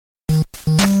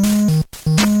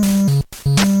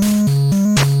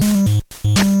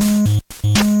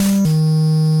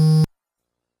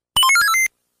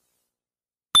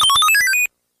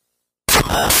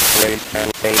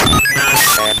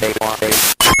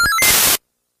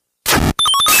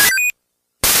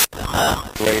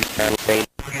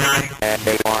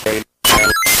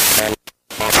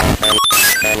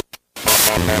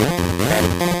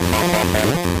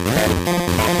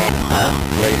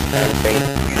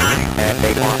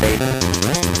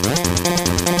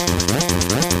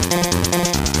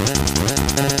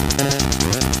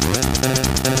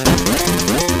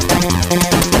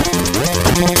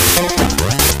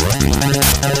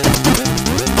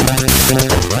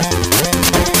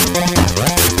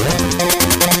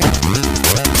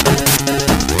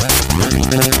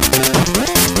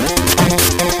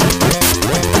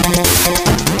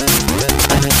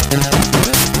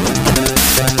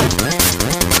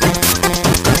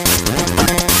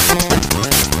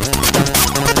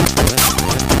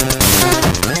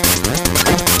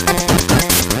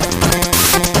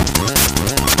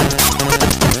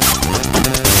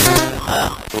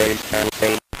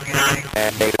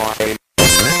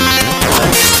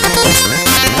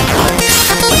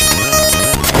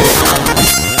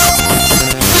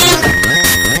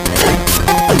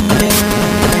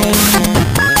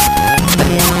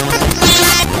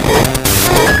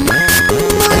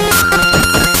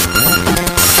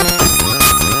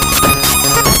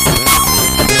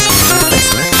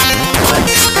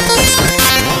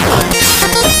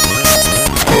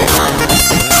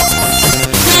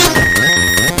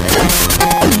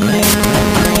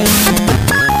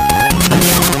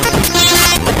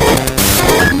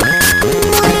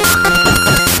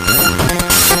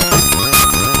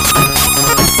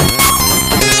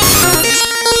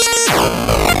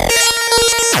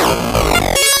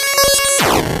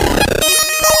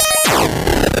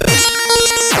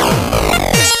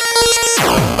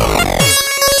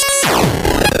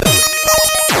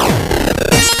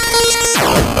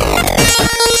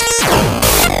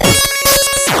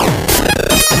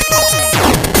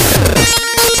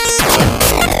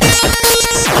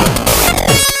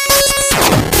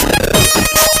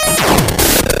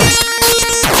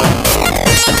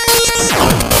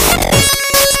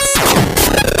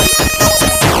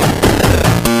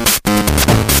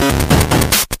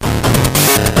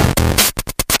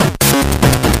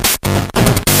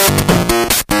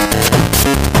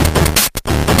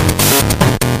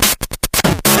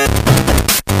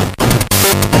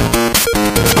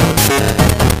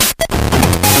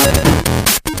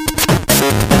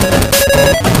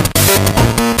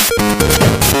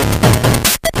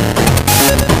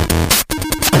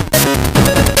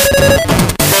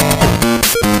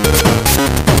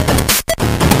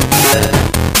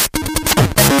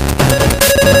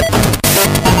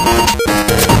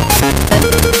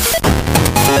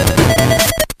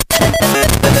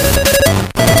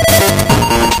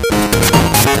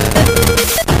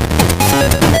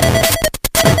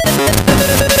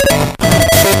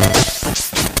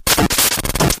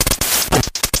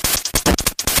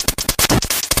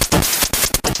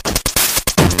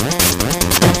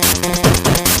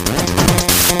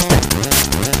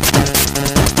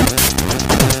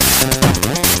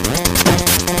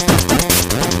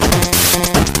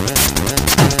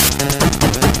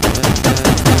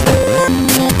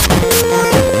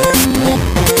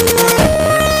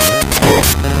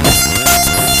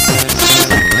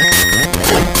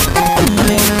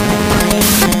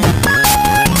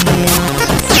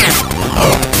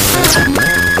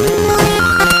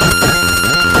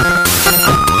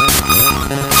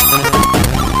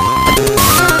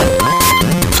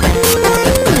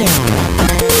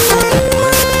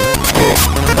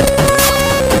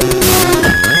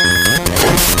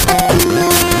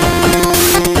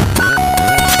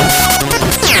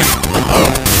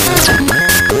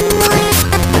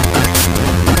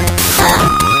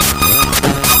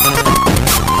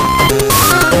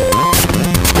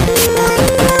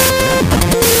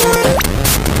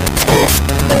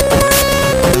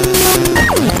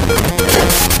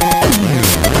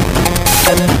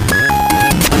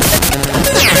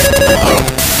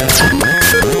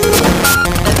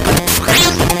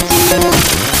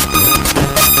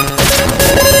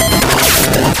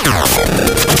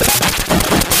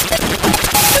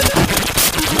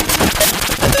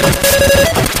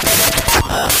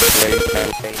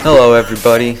Hello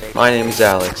everybody, my name is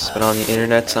Alex, but on the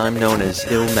internet I'm known as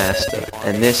Illmaster,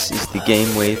 and this is the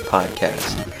Game Wave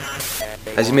Podcast.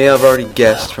 As you may have already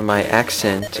guessed from my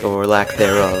accent, or lack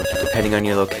thereof, depending on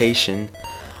your location,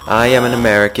 I am an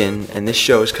American, and this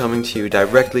show is coming to you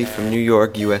directly from New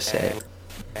York, USA.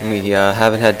 We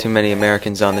haven't had too many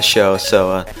Americans on the show,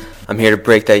 so I'm here to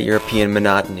break that European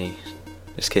monotony.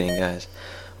 Just kidding, guys.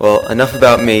 Well, enough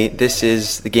about me. This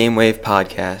is the Game Wave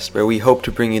Podcast, where we hope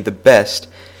to bring you the best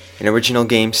and original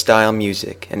game-style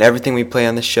music, and everything we play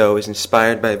on the show is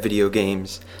inspired by video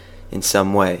games in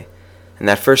some way. And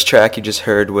that first track you just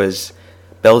heard was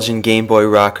Belgian Game Boy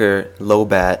rocker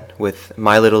Lobat with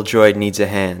My Little Droid Needs a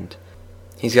Hand.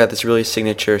 He's got this really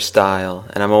signature style,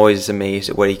 and I'm always amazed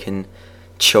at what he can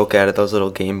choke out of those little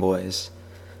Game Boys.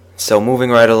 So moving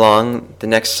right along, the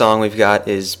next song we've got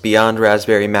is Beyond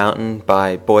Raspberry Mountain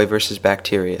by Boy vs.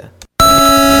 Bacteria.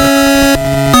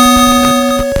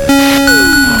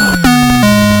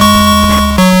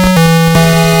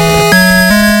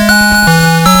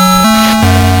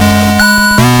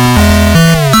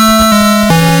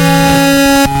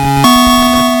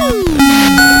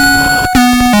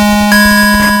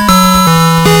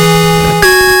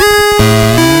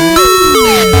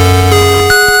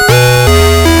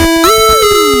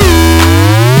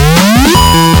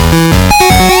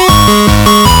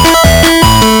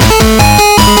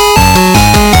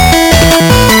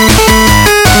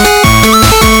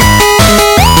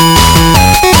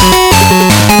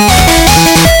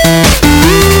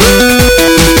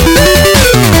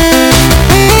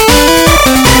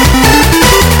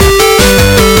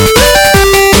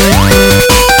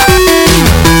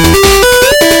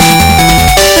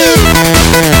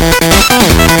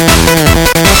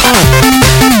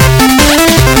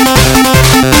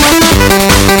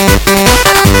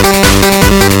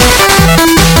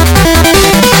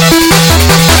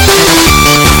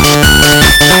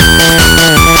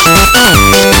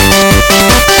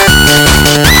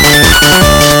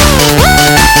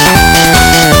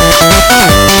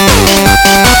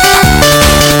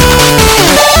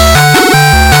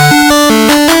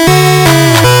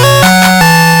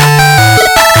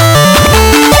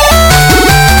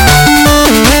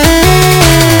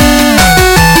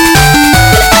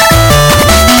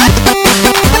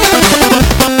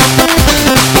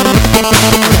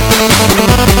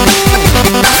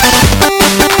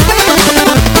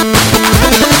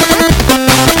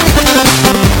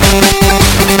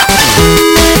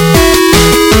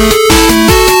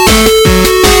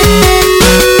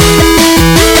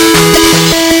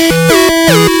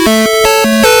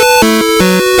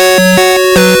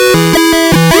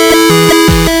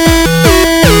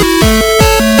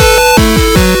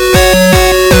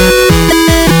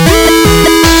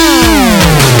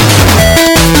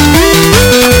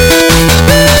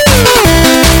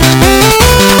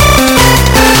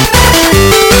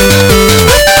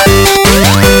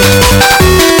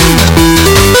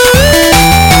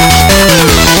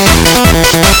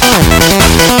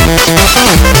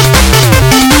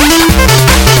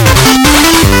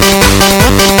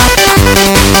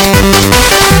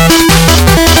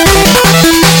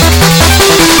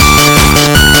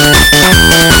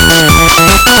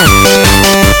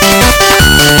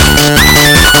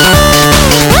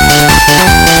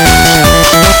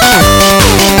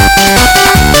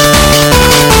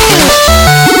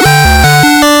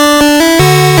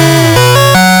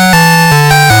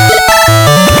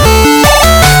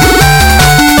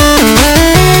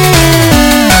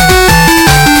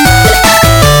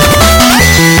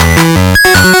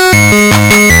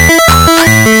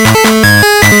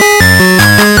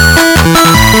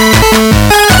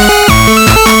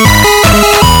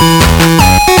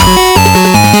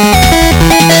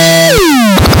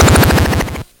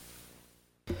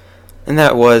 And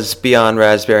that was Beyond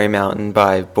Raspberry Mountain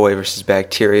by Boy vs.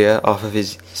 Bacteria off of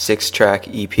his 6-track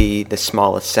EP, The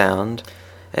Smallest Sound.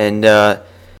 And I'm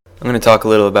going to talk a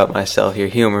little about myself here,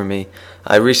 humor me.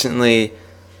 I recently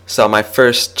saw my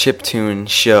first chiptune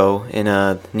show in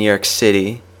New York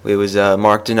City. It was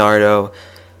Mark DiNardo,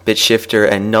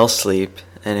 Bitshifter, and Null Sleep,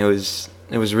 and it was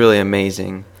really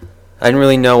amazing. I didn't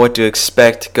really know what to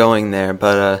expect going there,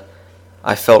 but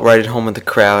I felt right at home with the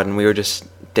crowd, and we were just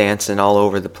dancing all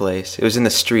over the place. It was in the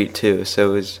street too,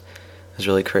 so it was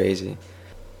really crazy.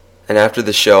 And after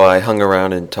the show, I hung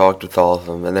around and talked with all of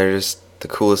them, and they're just the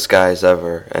coolest guys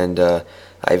ever. And I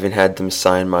even had them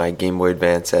sign my Game Boy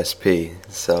Advance SP,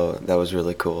 so that was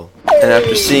really cool. And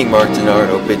after seeing Mark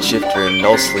DiNardo, Bitshifter, and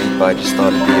Null Sleep, I just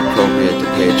thought it'd be appropriate to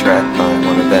play a track by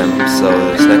one of them. So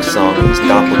this next song is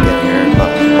Doppelganger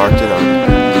by Mark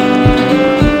DiNardo.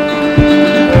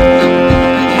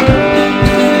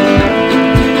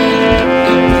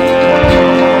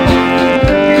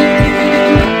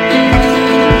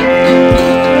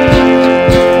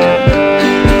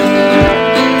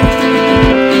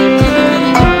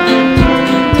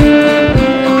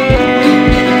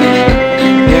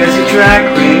 Drag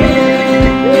queen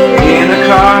in a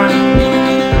car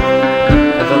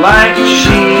at the light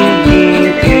machine.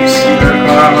 He keeps her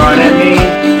car on at me,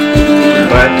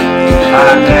 but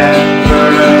I never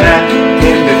met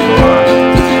him before.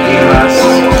 He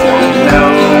must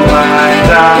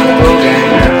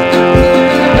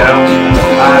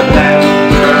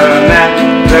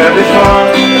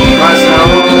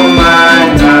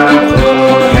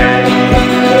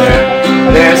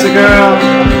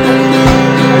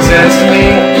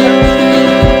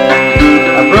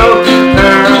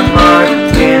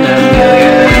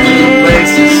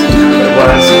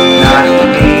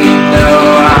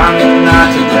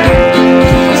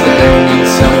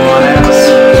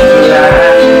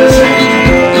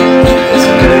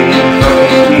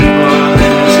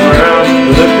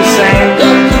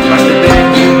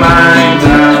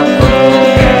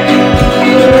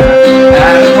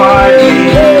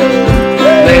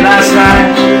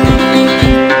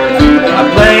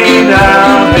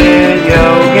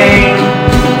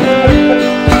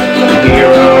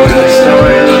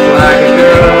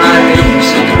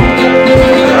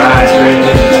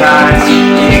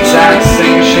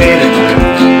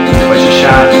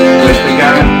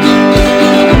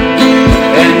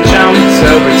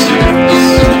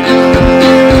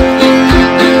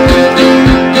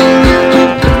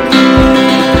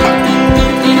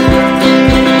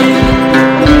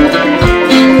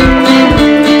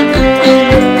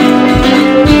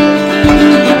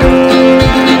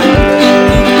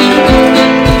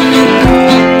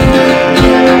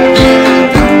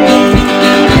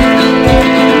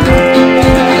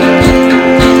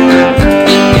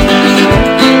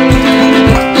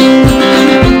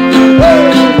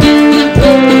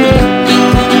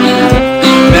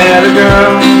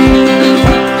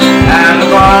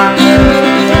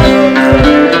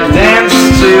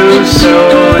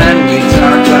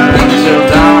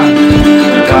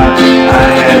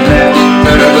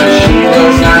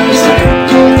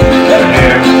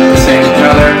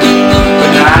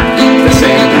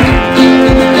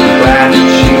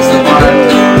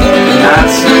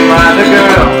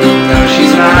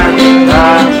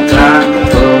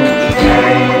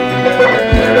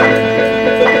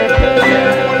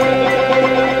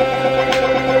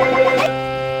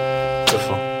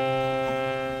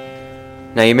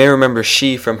Now you may remember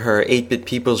She from her 8-Bit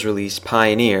People's release,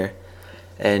 Pioneer,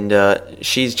 and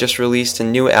she's just released a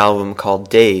new album called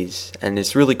Days, and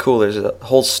it's really cool. There's a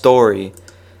whole story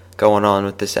going on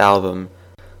with this album.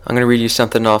 I'm going to read you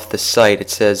something off the site.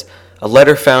 It says, "A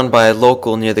letter found by a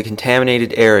local near the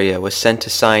contaminated area was sent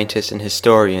to scientists and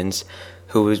historians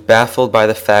who was baffled by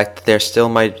the fact that there still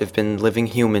might have been living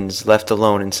humans left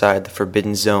alone inside the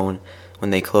forbidden zone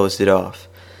when they closed it off."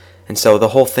 And so the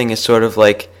whole thing is sort of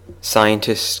like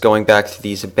scientists going back to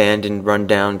these abandoned,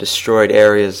 rundown, destroyed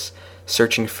areas,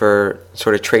 searching for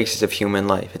sort of traces of human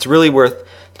life. It's really worth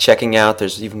checking out.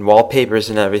 There's even wallpapers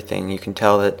and everything. You can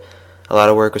tell that a lot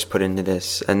of work was put into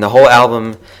this. And the whole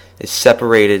album is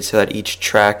separated so that each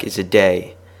track is a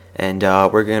day. And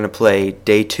we're going to play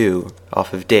Day 2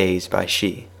 off of Days by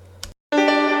She.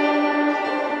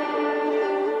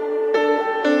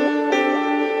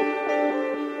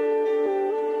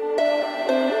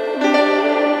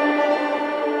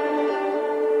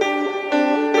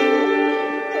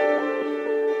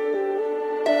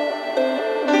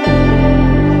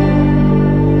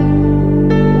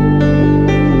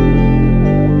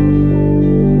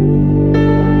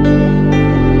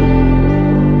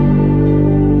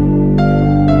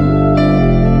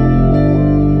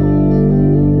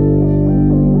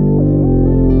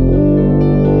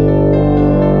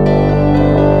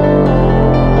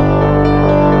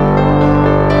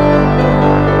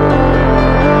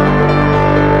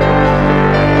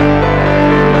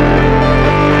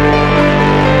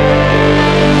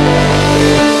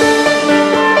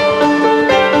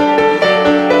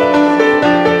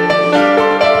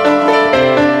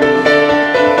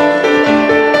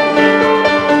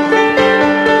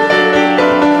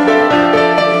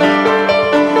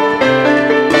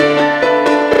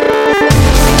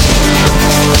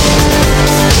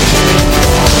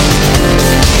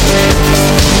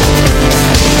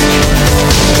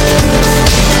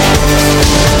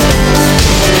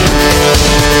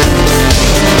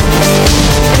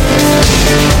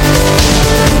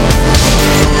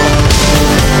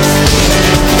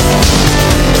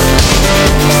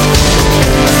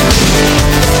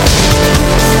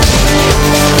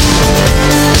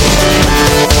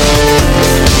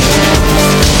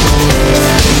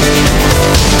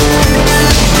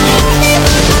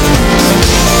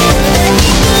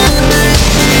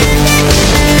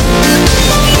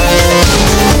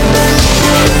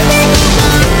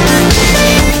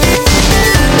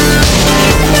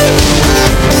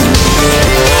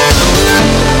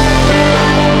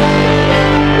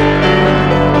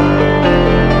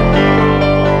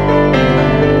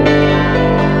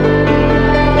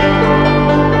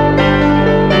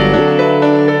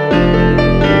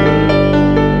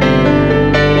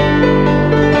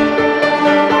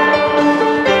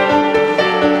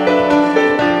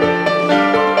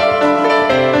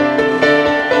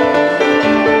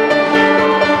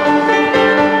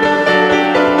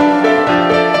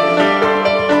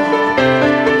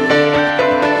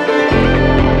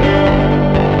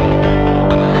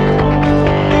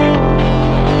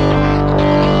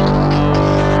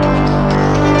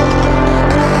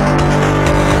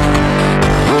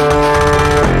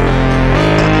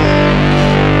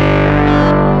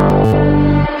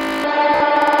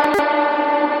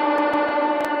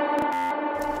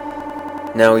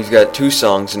 Now we've got 2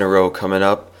 songs in a row coming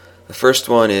up. The first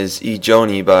one is E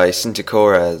Joni by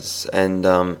Sinticoraz, and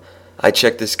I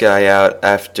checked this guy out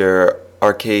after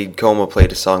Arcade Coma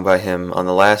played a song by him on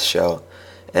the last show,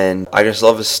 and I just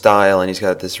love his style, and he's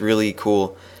got this really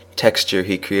cool texture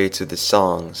he creates with his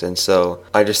songs, and so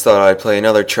I just thought I'd play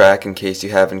another track in case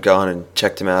you haven't gone and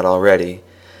checked him out already.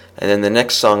 And then the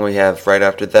next song we have right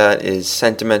after that is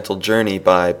Sentimental Journey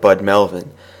by Bud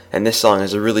Melvin, and this song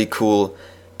is a really cool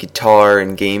guitar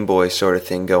and Game Boy sort of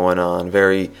thing going on,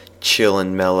 very chill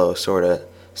and mellow sort of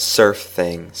surf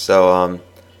thing. So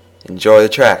enjoy the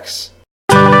tracks.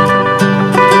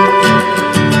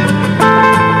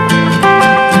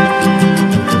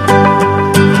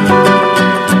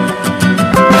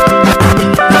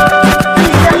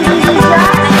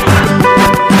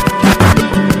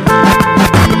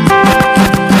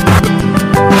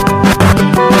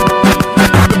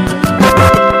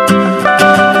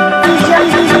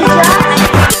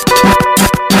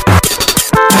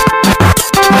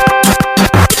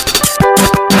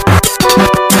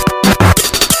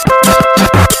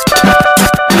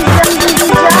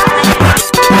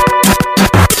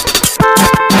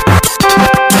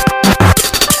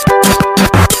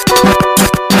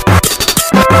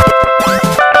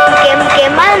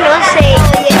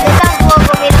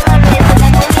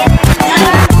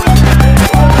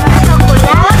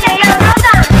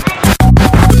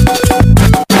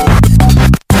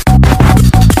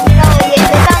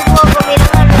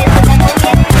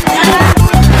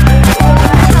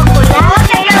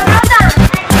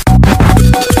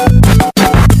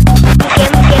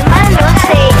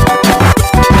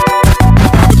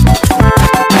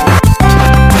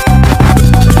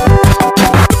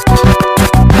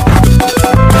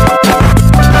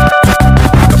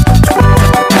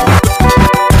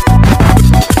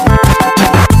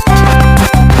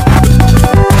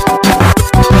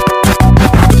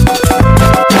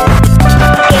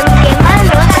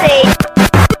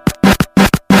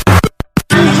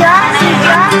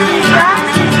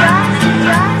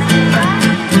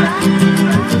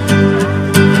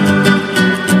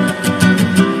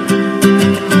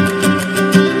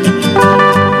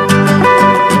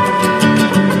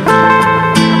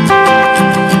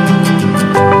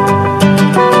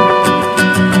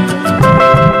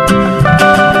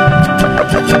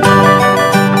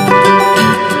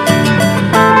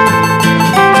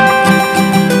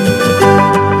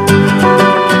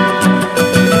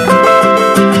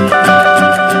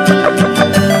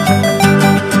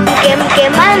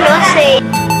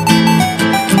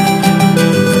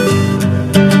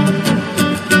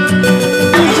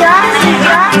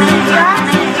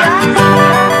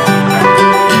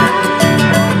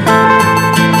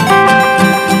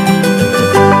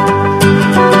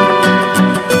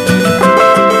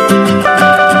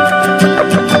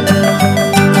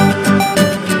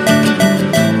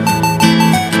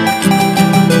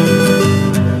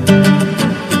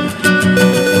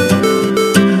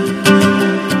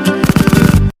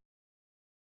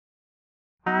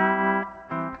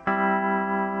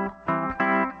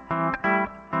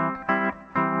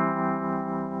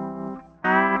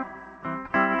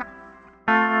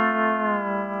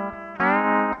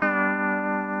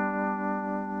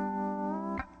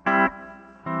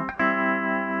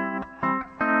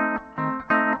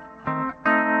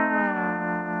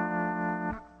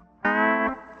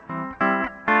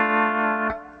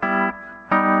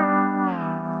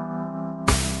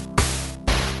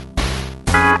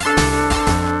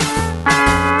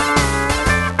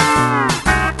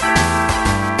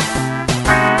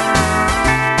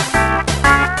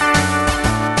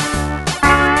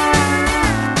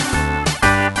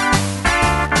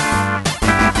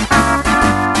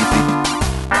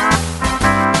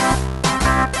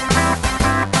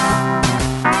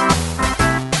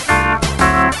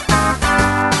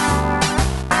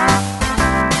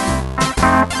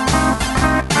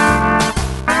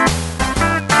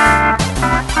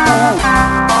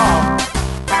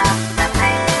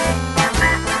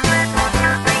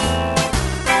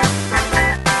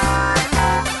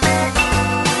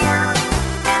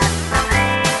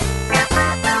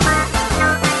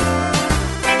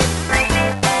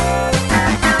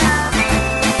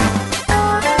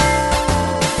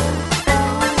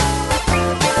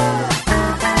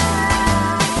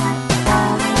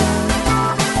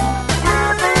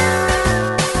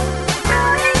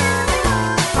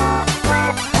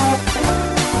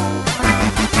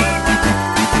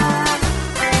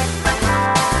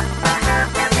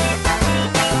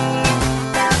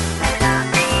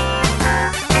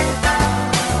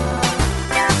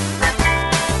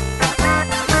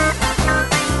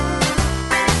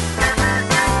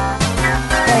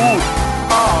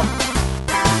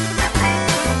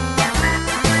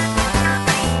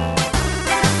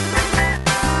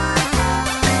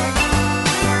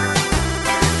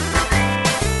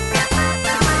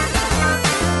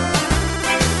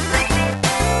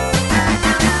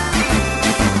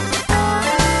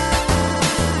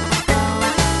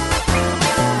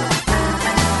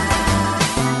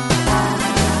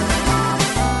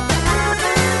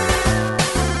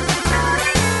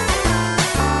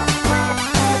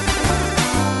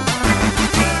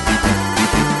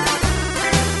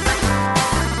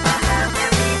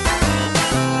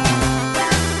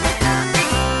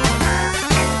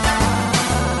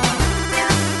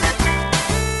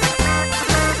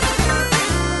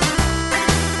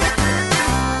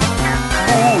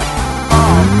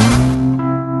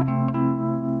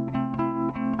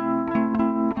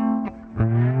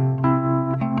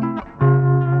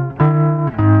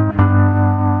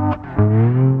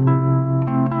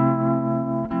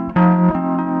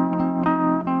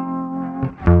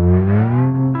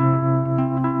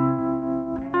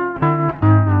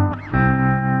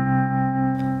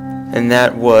 And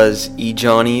that was E.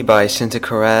 Johnny by Cinta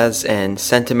Carraz and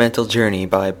Sentimental Journey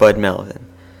by Bud Melvin.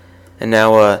 And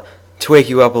now, to wake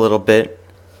you up a little bit,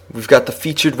 we've got the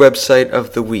featured website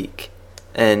of the week.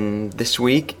 And this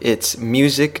week, it's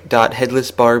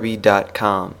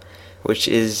music.headlessbarbie.com, which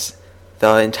is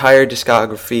the entire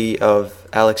discography of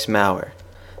Alex Mauer.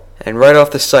 And right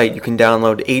off the site, you can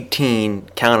download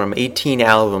 18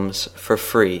 albums for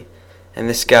free. And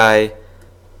this guy,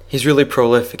 he's really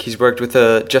prolific. He's worked with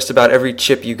just about every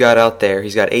chip you got out there.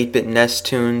 He's got 8-bit NES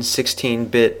tunes,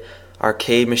 16-bit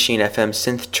arcade machine FM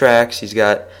synth tracks. He's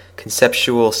got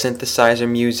conceptual synthesizer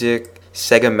music,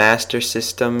 Sega Master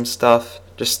System stuff,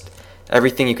 just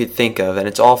everything you could think of, and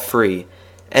it's all free.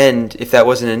 And if that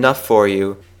wasn't enough for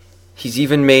you, he's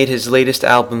even made his latest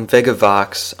album,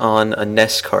 Vegavox, on a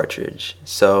NES cartridge.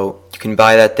 So you can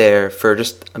buy that there for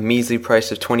just a measly price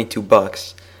of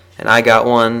 $22. And I got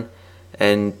one,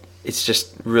 and it's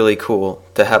just really cool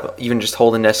to have even just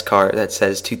hold a NES cart that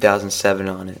says 2007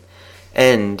 on it.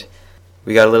 And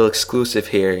we got a little exclusive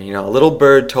here. A little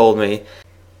bird told me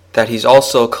that he's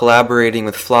also collaborating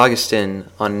with Phlogiston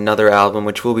on another album,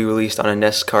 which will be released on a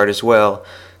NES cart as well,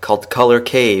 called Color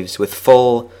Caves, with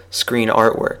full screen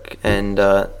artwork. And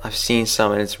I've seen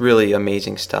some, and it's really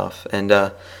amazing stuff. And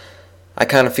I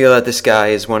kind of feel that this guy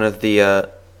is one of the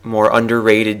more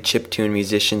underrated chiptune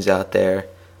musicians out there,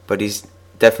 but he's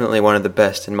definitely one of the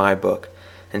best in my book.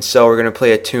 And so we're going to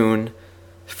play a tune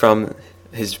from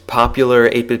his popular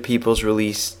 8-Bit People's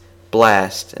release,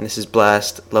 Blast, and this is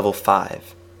Blast Level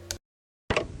 5.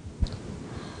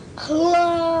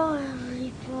 Hello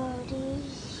everybody,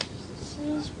 this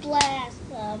is Blast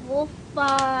Level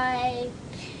 5.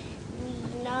 We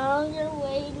know you're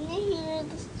waiting to hear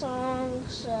the song,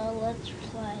 so let's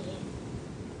play it.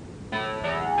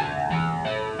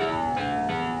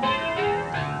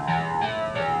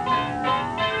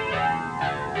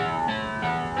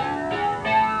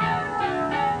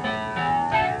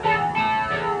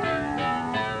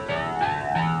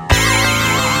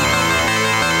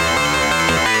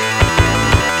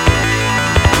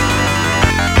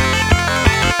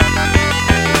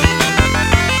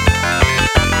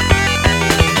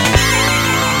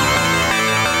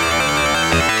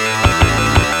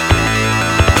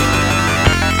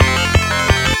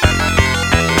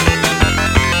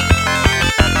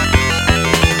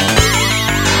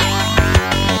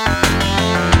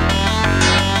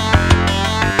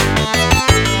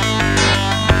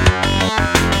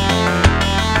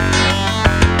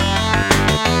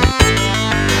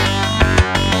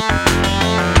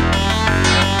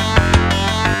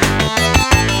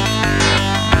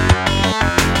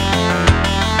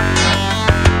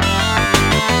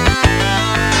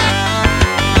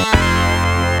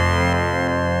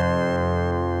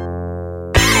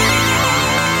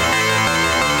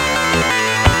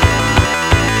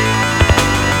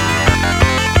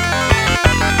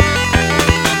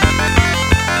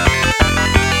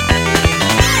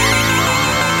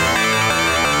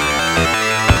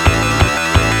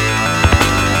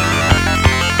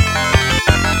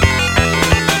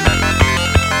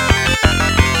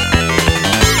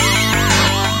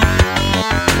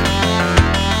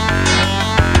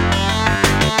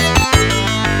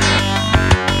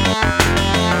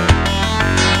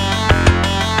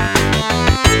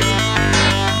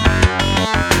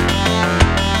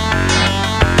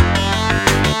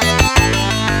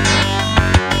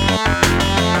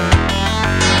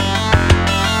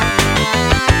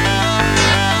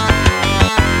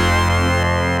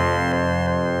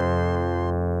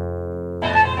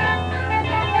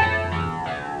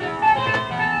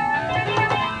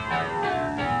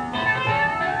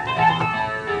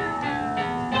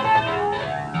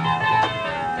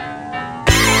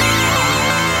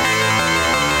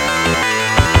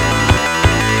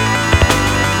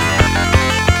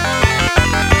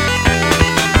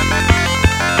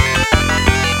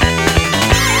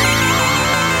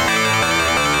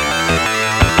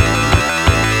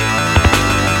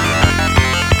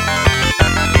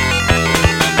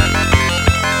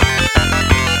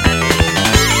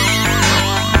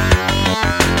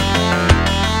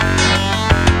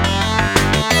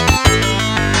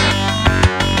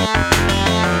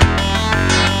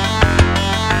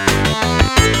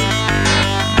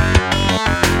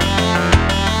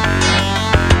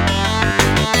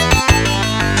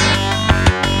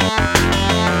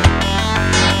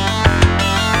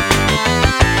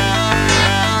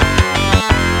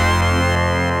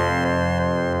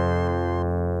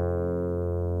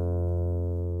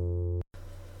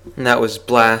 And that was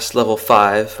Blast Level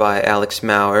 5 by Alex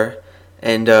Mauer.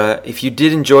 And if you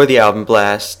did enjoy the album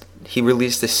Blast, he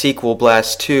released the sequel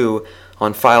Blast 2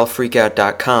 on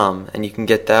filefreakout.com, and you can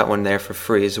get that one there for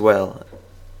free as well.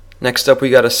 Next up,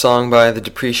 we got a song by the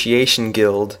Depreciation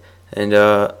Guild, and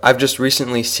I've just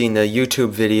recently seen the YouTube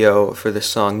video for the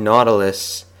song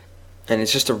Nautilus, and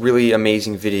it's just a really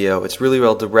amazing video. It's really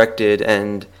well directed,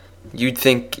 and you'd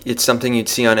think it's something you'd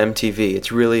see on MTV.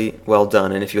 It's really well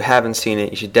done, and if you haven't seen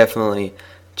it, you should definitely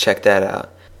check that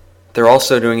out. They're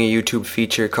also doing a YouTube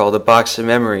feature called A Box of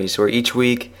Memories, where each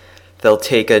week they'll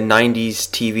take a 90s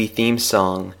TV theme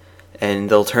song and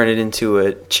they'll turn it into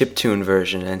a chiptune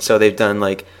version. And so they've done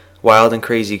like Wild and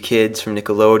Crazy Kids from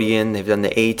Nickelodeon, they've done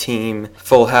the A-Team,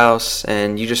 Full House,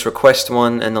 and you just request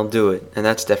one and they'll do it, and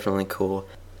that's definitely cool.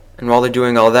 And while they're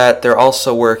doing all that, they're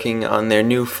also working on their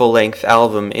new full-length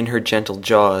album, In Her Gentle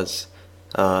Jaws,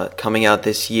 coming out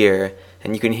this year,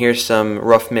 and you can hear some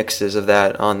rough mixes of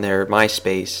that on their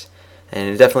MySpace, and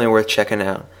it's definitely worth checking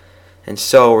out. And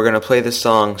so we're going to play the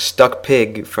song Stuck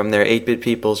Pig from their 8-Bit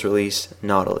People's release,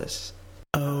 Nautilus.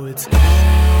 Oh, it's all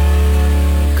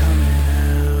coming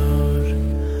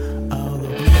out. All the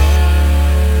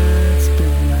blood's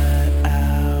been let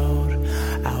out.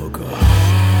 Alcohol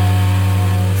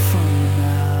from the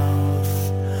mouth.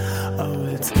 Oh,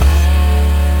 it's all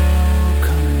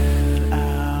coming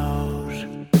out.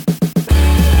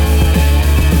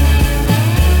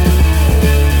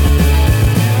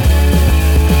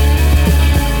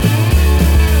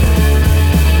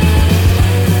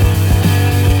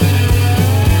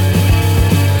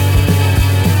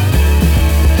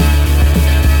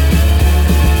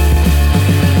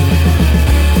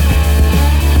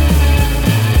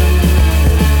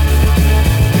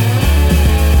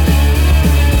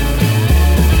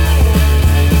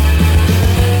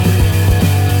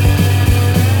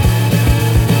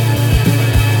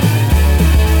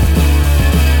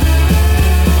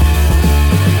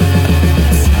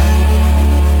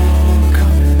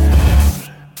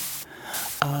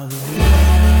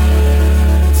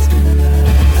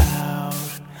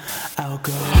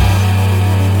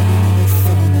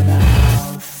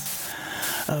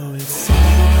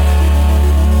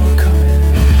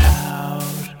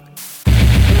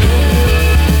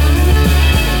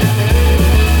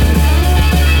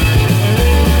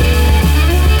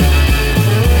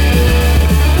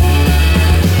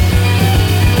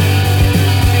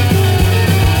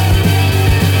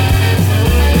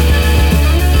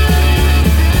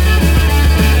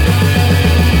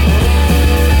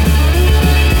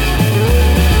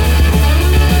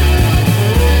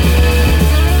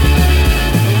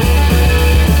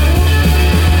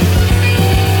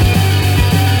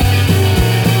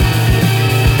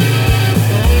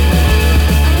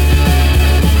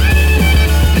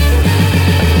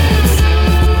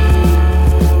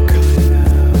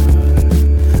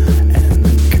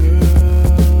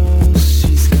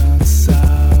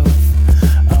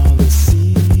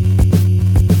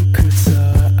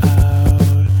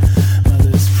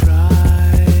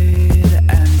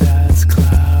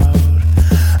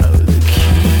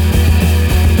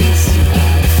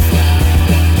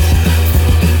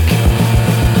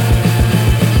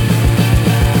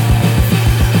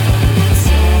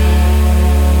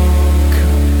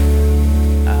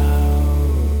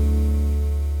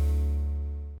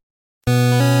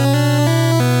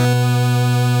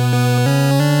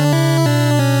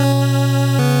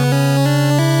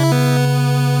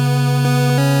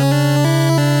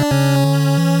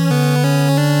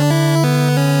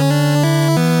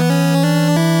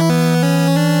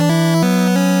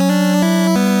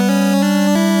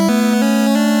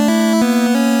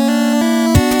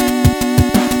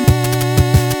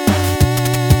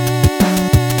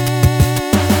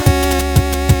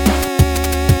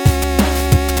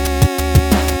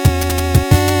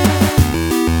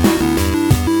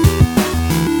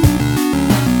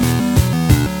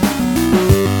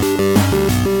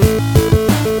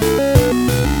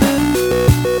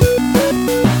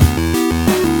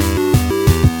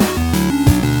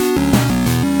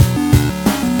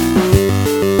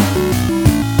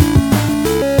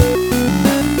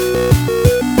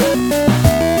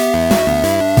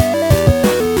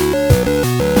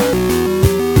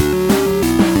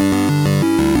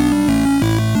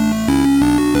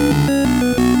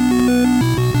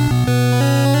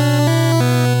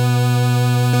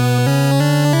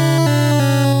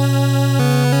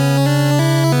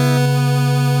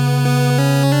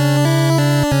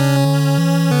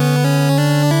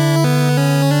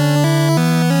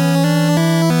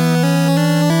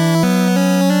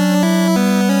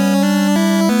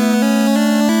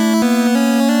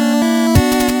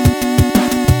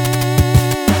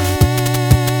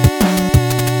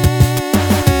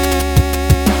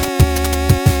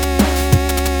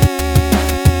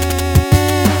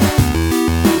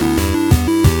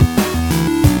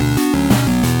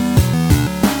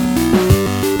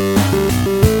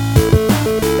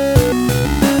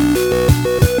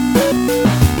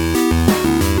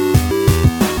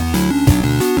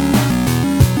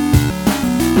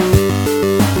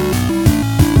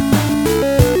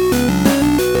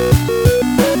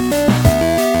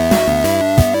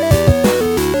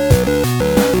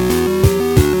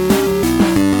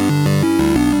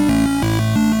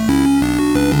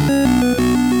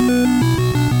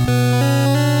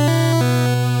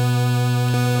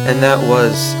 And that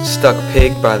was Stuck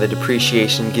Pig by the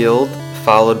Depreciation Guild,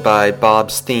 followed by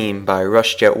Bob's Theme by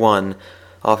Rushjet 1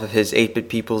 off of his 8-Bit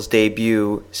People's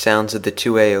debut, Sounds of the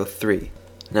 2A03.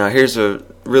 Now here's a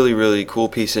really cool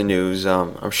piece of news.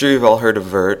 I'm sure you've all heard of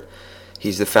Vert.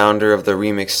 He's the founder of the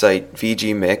remix site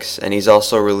VG Mix, and he's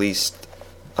also released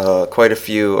quite a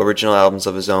few original albums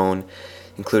of his own,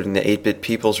 including the 8-Bit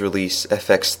People's release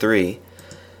FX3.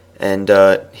 And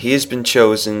he has been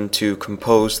chosen to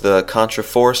compose the Contra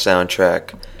 4 soundtrack,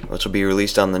 which will be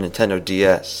released on the Nintendo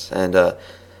DS. And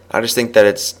I just think that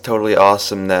it's totally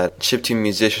awesome that chiptune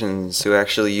musicians who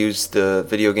actually use the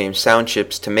video game sound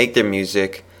chips to make their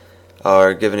music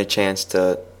are given a chance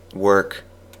to work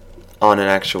on an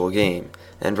actual game.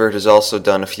 And Vert has also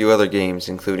done a few other games,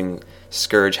 including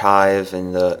Scourge Hive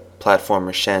and the platformer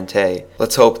Shantae.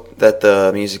 Let's hope that the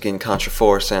music in Contra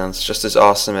 4 sounds just as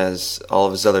awesome as all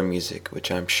of his other music, which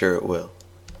I'm sure it will.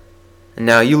 And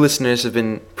now you listeners have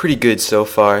been pretty good so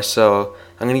far, so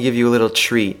I'm going to give you a little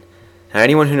treat. Now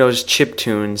anyone who knows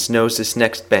chiptunes knows this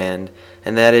next band,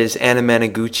 and that is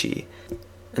Anamanaguchi.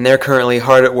 And they're currently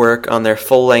hard at work on their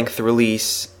full-length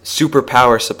release, Super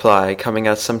Power Supply, coming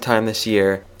out sometime this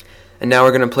year. And now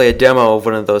we're going to play a demo of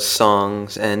one of those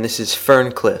songs, and this is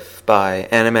Ferncliff by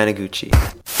Anamanaguchi.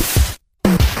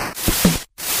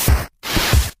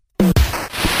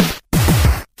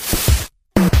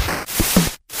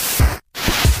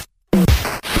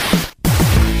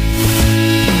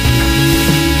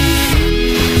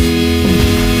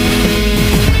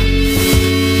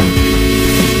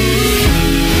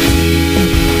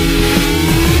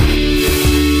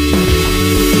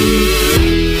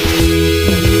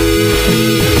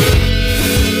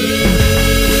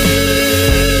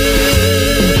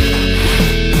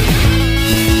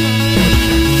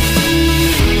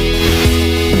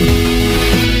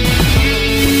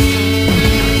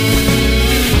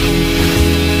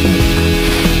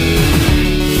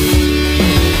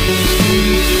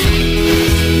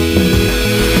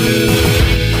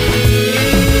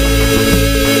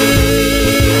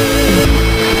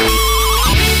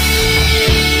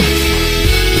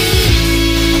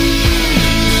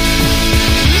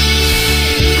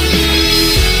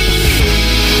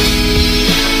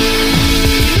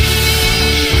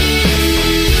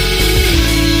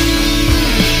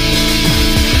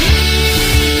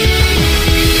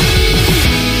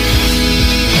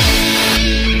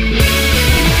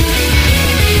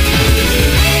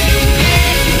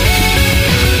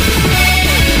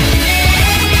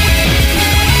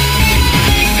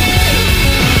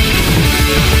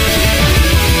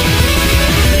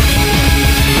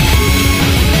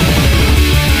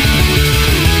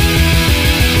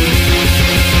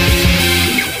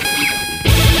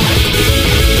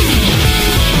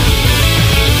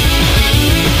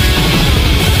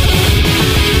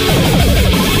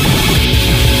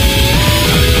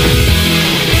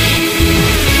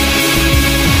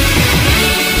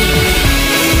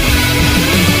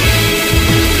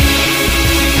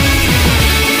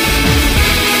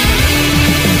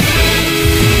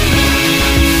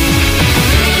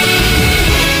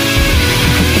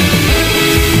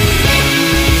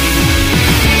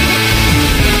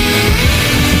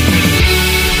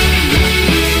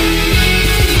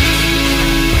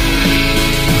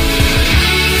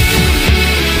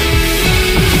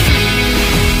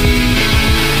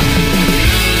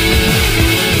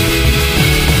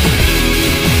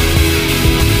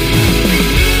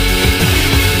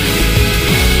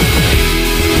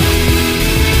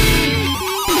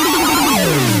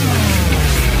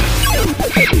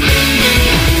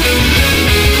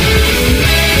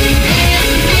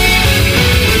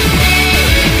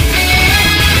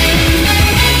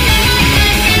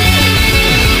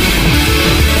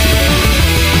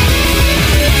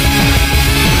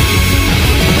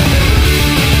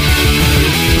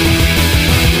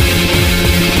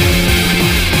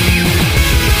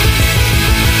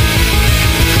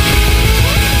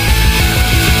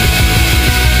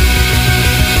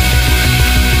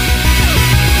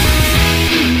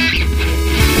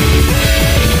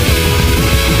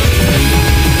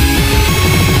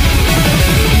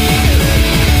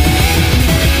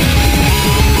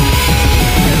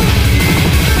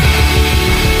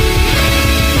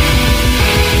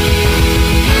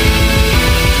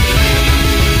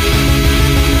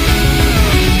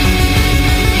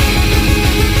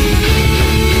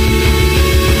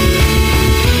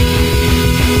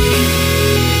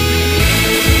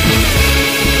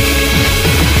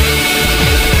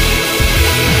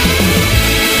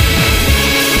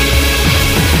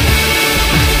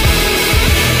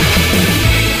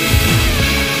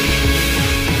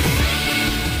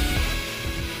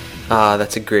 Ah,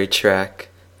 that's a great track.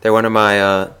 They're one of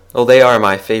my, they are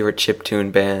my favorite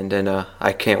chiptune band, and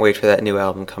I can't wait for that new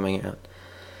album coming out.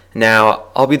 Now,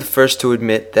 I'll be the first to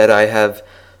admit that I have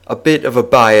a bit of a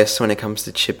bias when it comes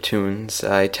to chiptunes.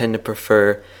 I tend to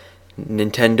prefer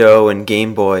Nintendo and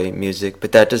Game Boy music,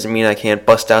 but that doesn't mean I can't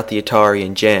bust out the Atari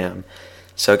and jam.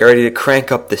 So get ready to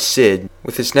crank up the SID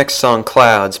with this next song,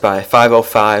 Clouds, by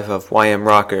 505 of YM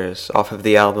Rockers, off of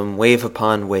the album Wave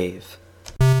Upon Wave.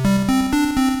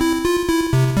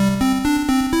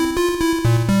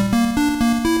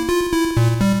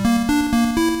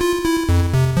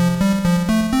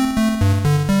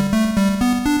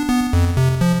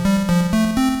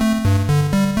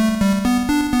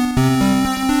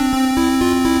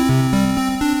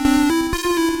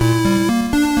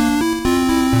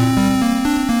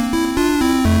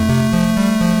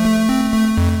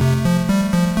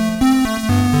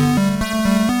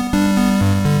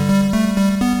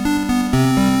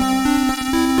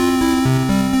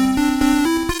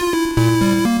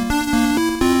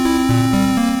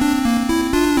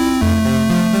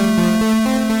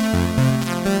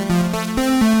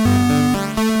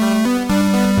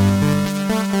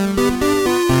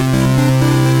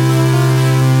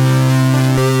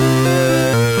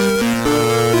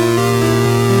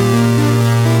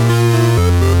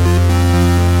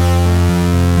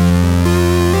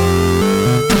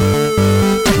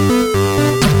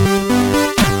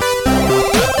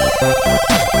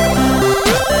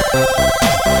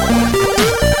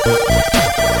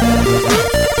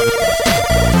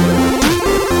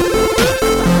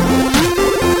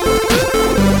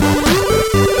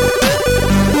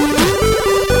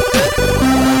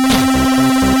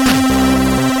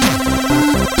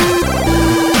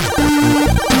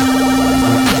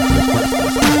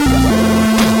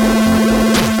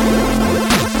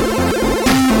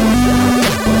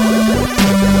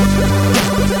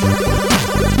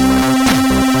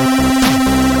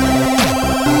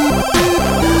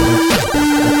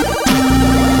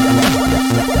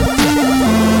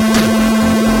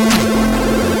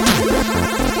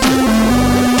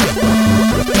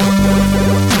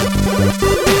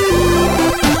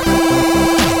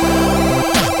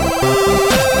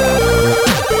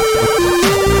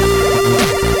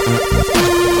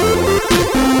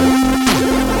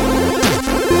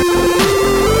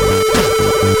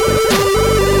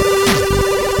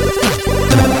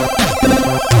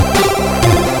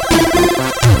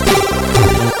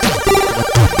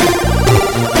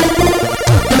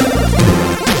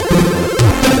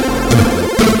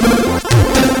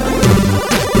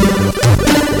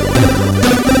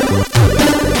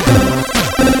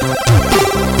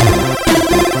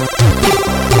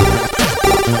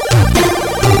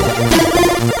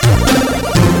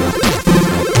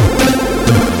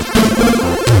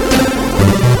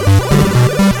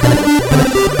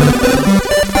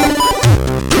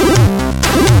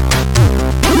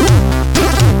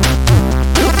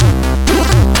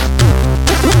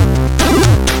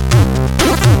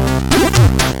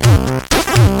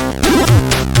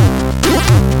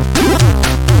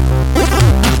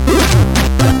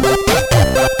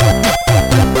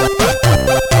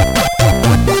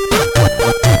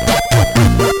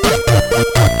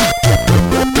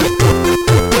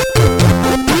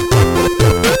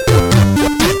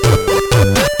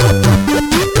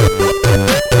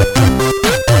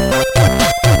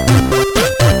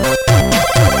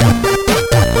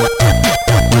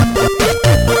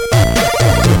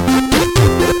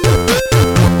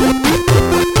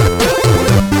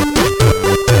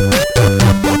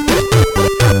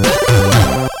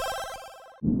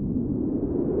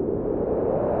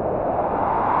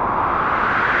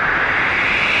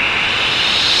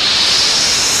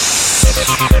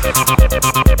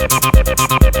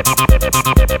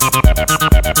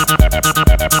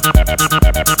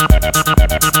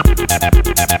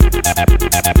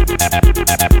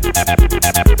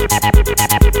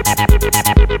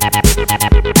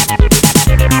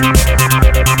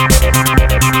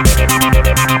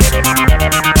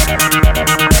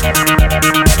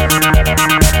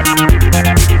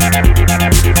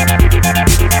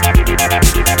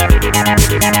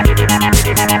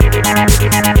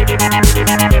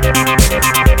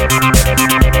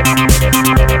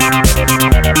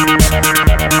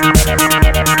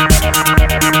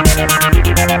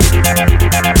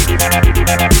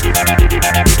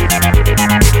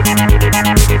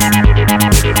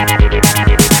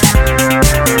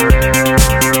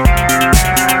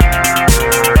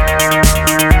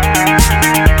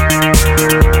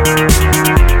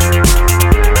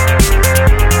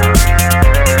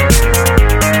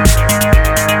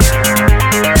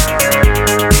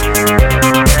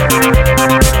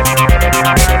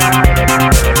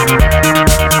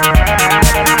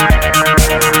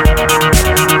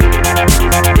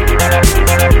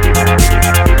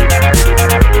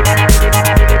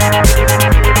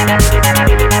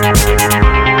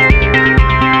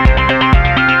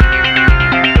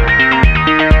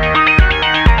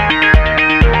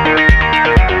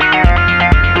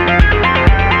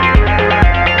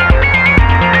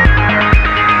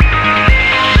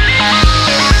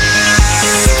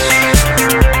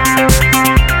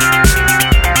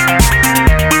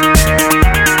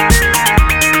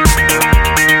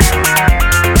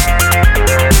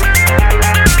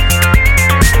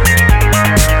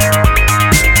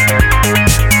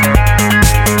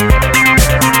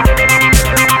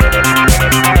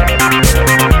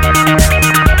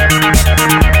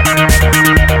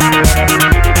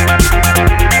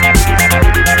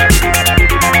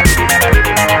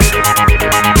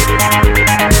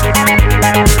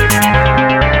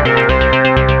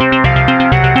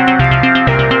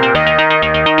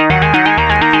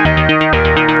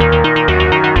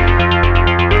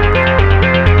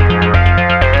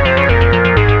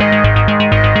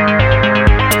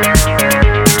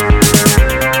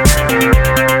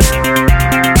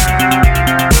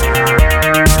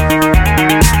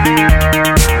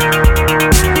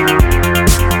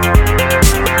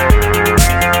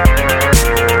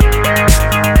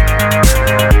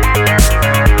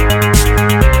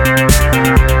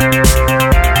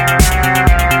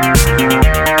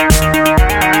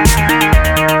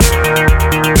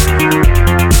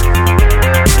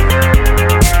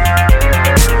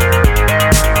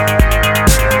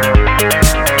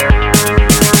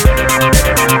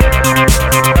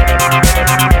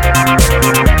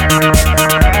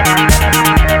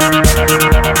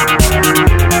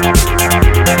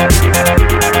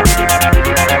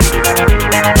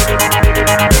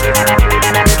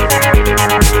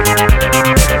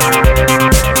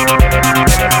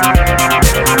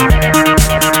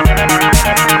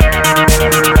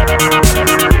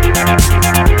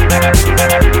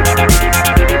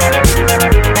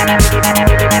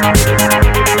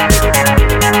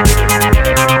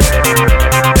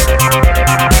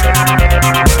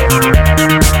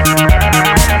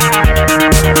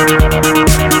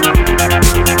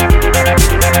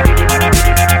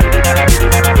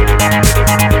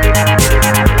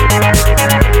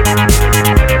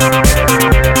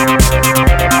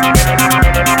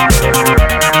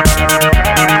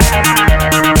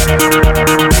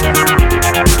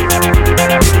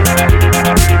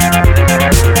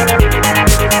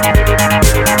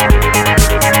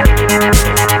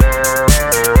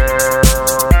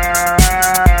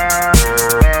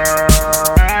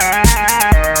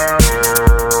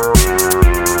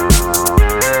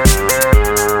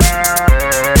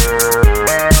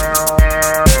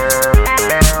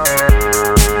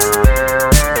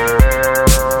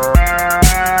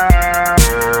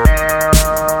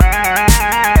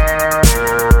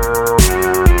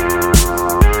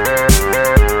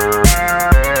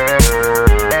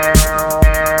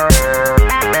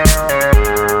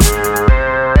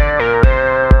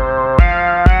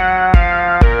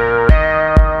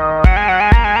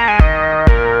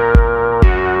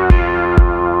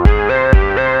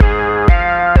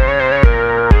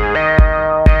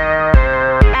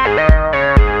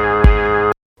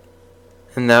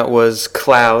 that was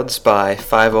Clouds by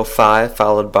 505,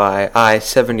 followed by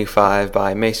I-75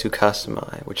 by Meisu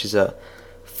Kasumai, which is a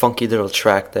funky little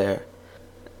track there.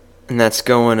 And that's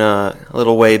going a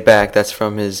little way back. That's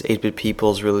from his 8-Bit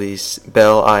People's release,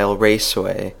 Belle Isle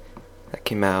Raceway. That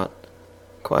came out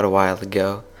quite a while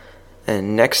ago.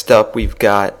 And next up we've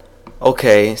got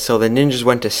Okay, So the Ninjas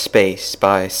Went to Space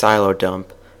by Silo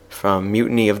Dump from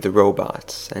Mutiny of the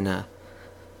Robots. And I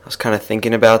was kind of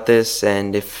thinking about this,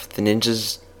 and if the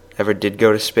ninjas ever did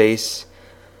go to space,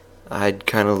 I'd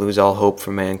kind of lose all hope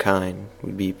for mankind.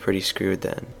 We'd be pretty screwed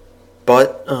then.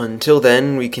 But until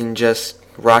then, we can just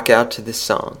rock out to this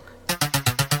song.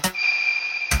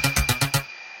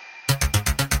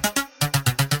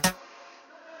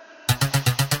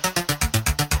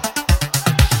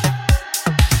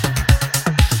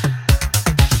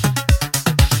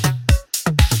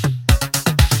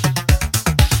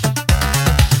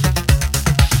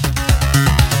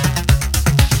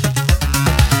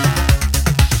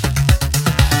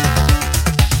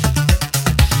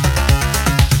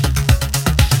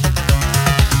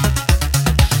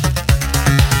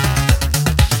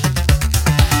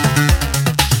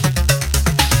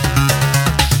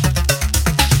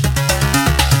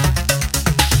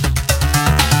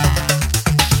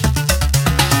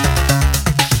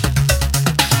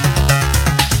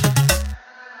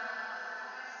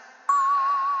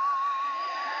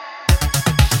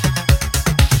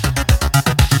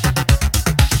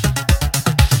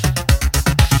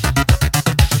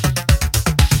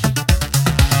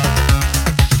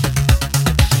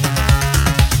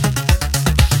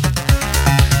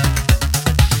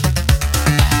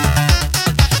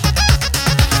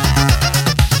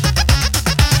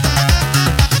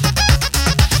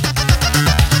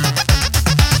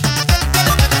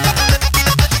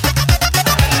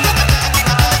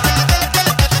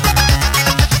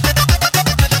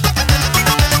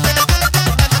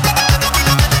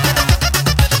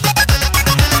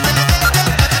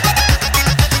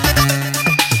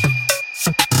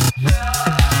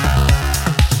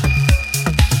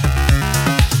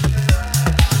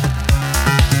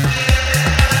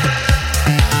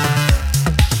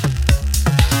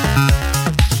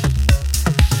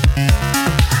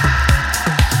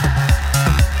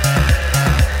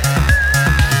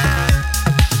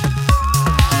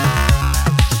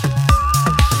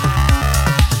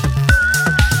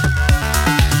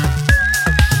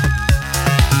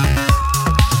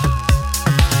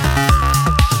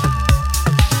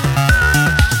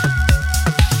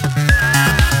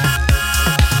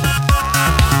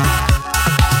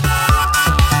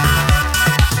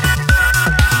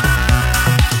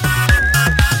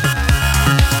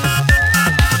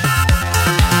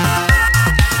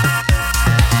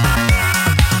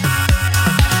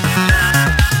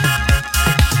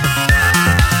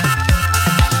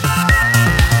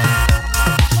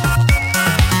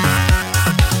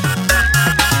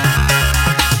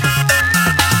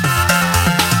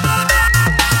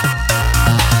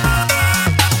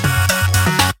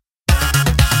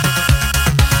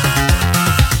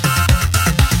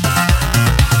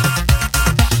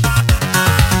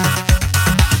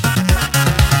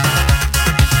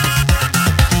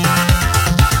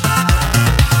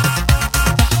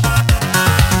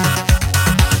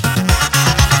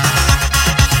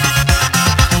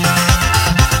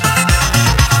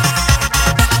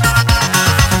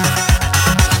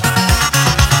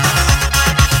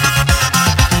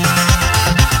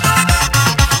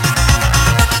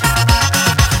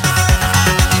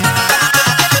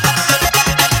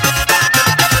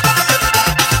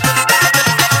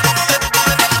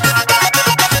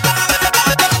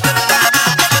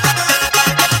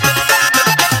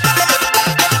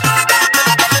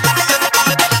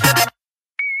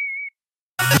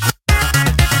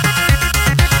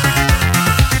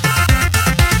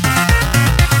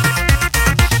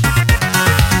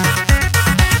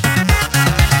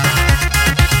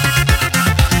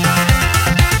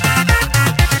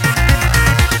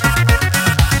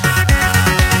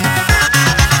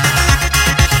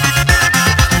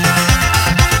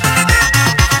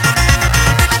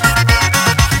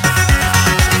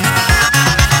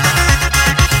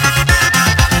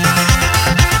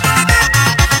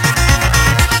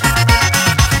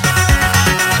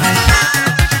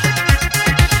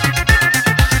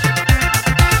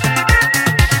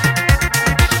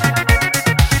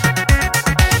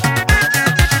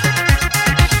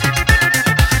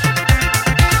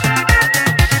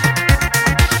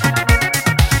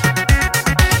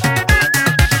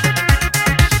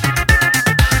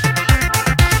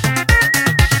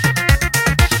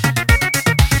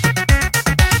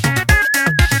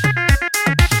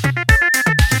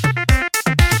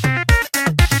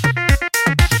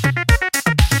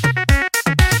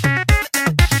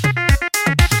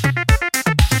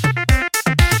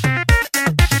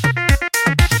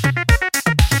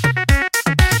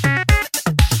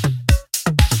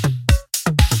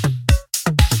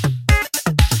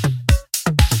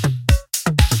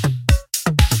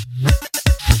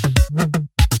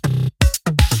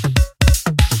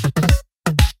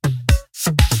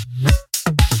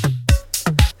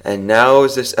 And now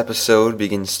as this episode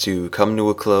begins to come to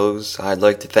a close, I'd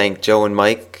like to thank Joe and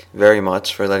Mike very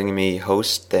much for letting me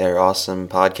host their awesome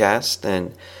podcast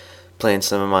and playing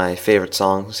some of my favorite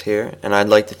songs here. And I'd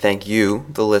like to thank you,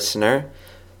 the listener,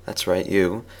 that's right,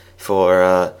 you,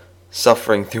 for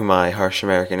suffering through my harsh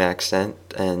American accent.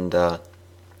 And,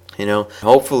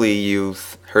 hopefully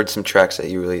you've heard some tracks that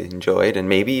you really enjoyed and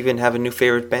maybe even have a new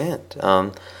favorite band.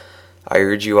 I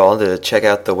urge you all to check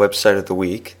out the website of the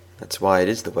week. That's why it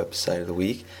is the website of the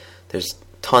week. There's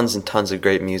tons and tons of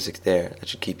great music there that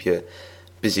should keep you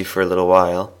busy for a little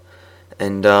while.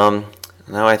 And now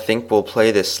I think we'll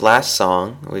play this last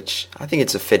song, which I think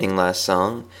it's a fitting last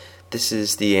song. This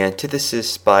is The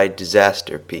Antithesis by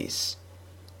Disaster Piece.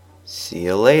 See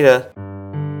you later.